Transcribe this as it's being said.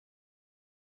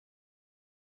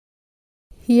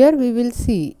Here we will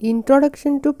see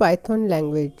Introduction to Python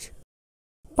language.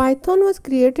 Python was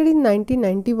created in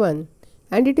 1991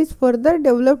 and it is further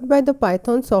developed by the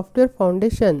Python Software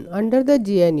Foundation under the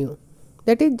GNU,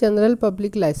 that is General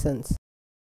Public License.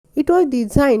 It was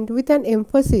designed with an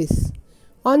emphasis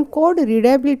on code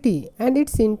readability, and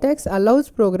its syntax allows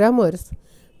programmers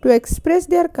to express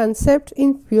their concepts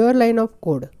in fewer lines of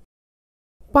code.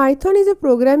 Python is a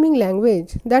programming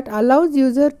language that allows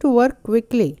users to work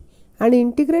quickly and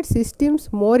integrate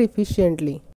systems more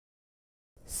efficiently.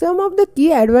 Some of the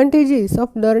key advantages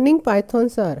of learning Python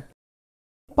are: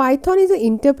 Python is an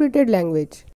interpreted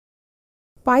language.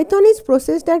 Python is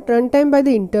processed at runtime by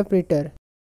the interpreter.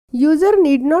 User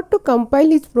need not to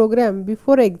compile his program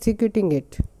before executing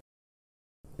it.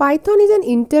 Python is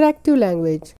an interactive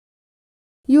language.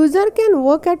 User can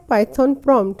work at Python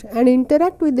prompt and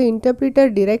interact with the interpreter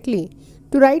directly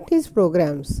to write his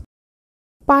programs.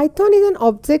 Python is an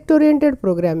object-oriented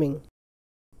programming.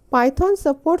 Python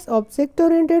supports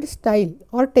object-oriented style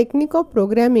or technique of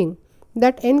programming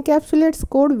that encapsulates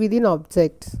code within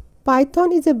objects.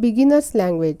 Python is a beginner's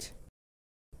language.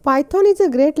 Python is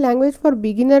a great language for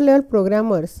beginner-level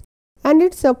programmers, and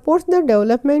it supports the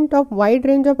development of wide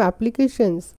range of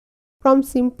applications from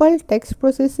simple text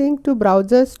processing to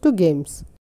browsers to games.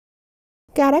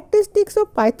 Characteristics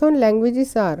of Python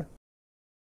languages are: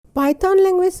 Python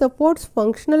language supports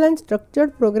functional and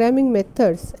structured programming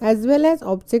methods as well as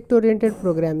object-oriented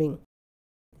programming.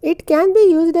 It can be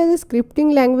used as a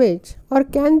scripting language or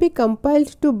can be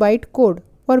compiled to bytecode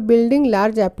for building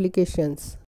large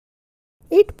applications.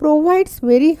 It provides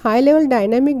very high-level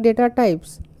dynamic data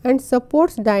types and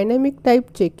supports dynamic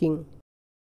type checking.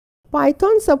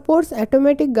 Python supports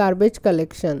automatic garbage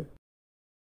collection.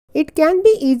 It can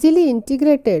be easily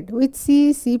integrated with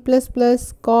C, C++,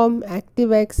 COM,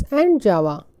 ActiveX and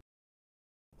Java.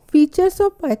 Features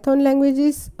of Python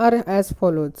languages are as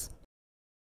follows.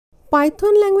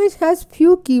 Python language has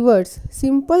few keywords,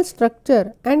 simple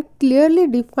structure and clearly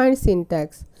defined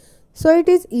syntax, so it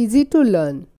is easy to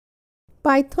learn.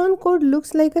 Python code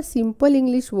looks like a simple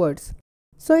English words,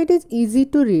 so it is easy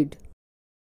to read.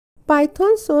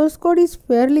 Python source code is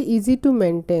fairly easy to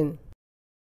maintain.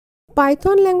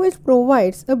 Python language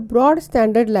provides a broad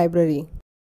standard library.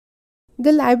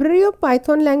 The library of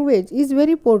Python language is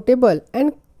very portable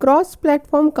and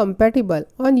cross-platform compatible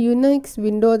on Unix,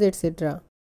 Windows, etc.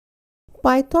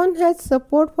 Python has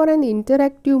support for an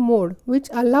interactive mode which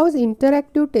allows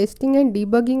interactive testing and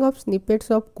debugging of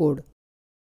snippets of code.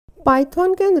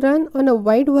 Python can run on a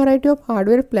wide variety of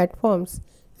hardware platforms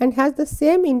and has the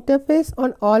same interface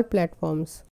on all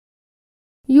platforms.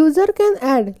 User can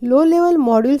add low-level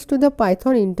modules to the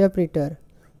Python interpreter.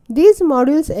 These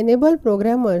modules enable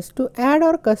programmers to add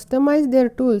or customize their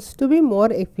tools to be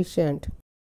more efficient.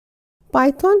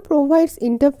 Python provides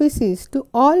interfaces to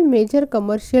all major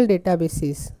commercial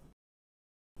databases.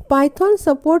 Python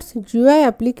supports GUI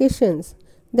applications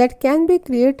that can be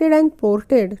created and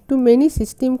ported to many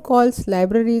system calls,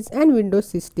 libraries and Windows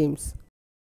systems.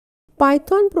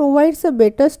 Python provides a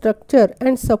better structure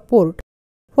and support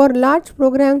for large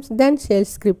programs than shell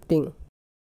scripting.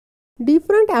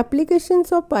 Different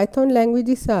applications of Python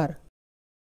languages are: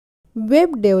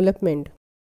 Web development.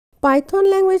 Python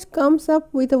language comes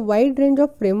up with a wide range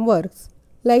of frameworks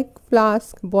like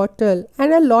Flask, Bottle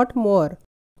and a lot more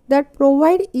that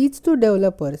provide ease to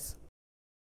developers.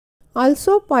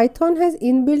 Also, Python has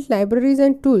inbuilt libraries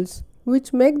and tools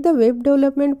which make the web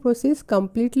development process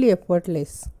completely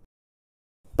effortless.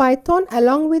 Python,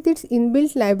 along with its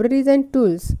inbuilt libraries and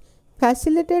tools,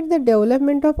 facilitate the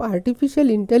development of artificial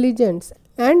intelligence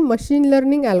and machine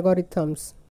learning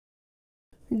algorithms.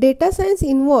 Data science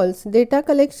involves data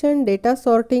collection, data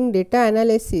sorting, data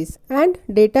analysis, and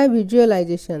data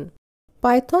visualization.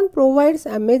 Python provides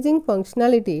amazing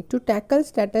functionality to tackle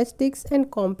statistics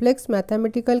and complex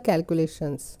mathematical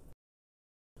calculations.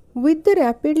 With the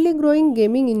rapidly growing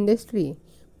gaming industry,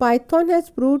 Python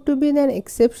has proved to be an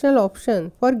exceptional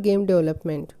option for game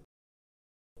development.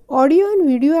 Audio and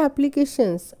video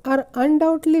applications are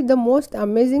undoubtedly the most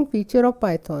amazing feature of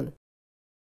Python.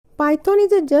 Python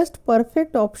is a just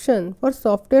perfect option for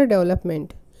software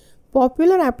development.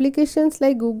 Popular applications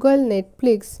like Google,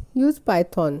 Netflix use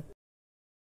Python.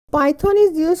 Python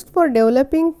is used for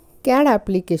developing CAD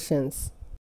applications.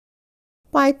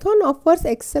 Python offers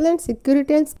excellent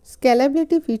security and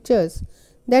scalability features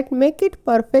that make it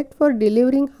perfect for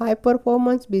delivering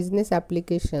high-performance business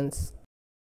applications.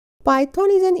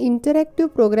 Python is an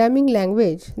interactive programming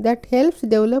language that helps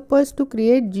developers to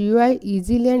create GUI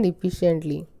easily and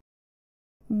efficiently.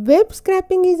 Web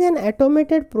scraping is an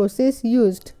automated process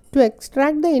used to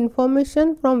extract the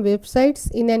information from websites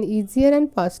in an easier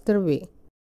and faster way.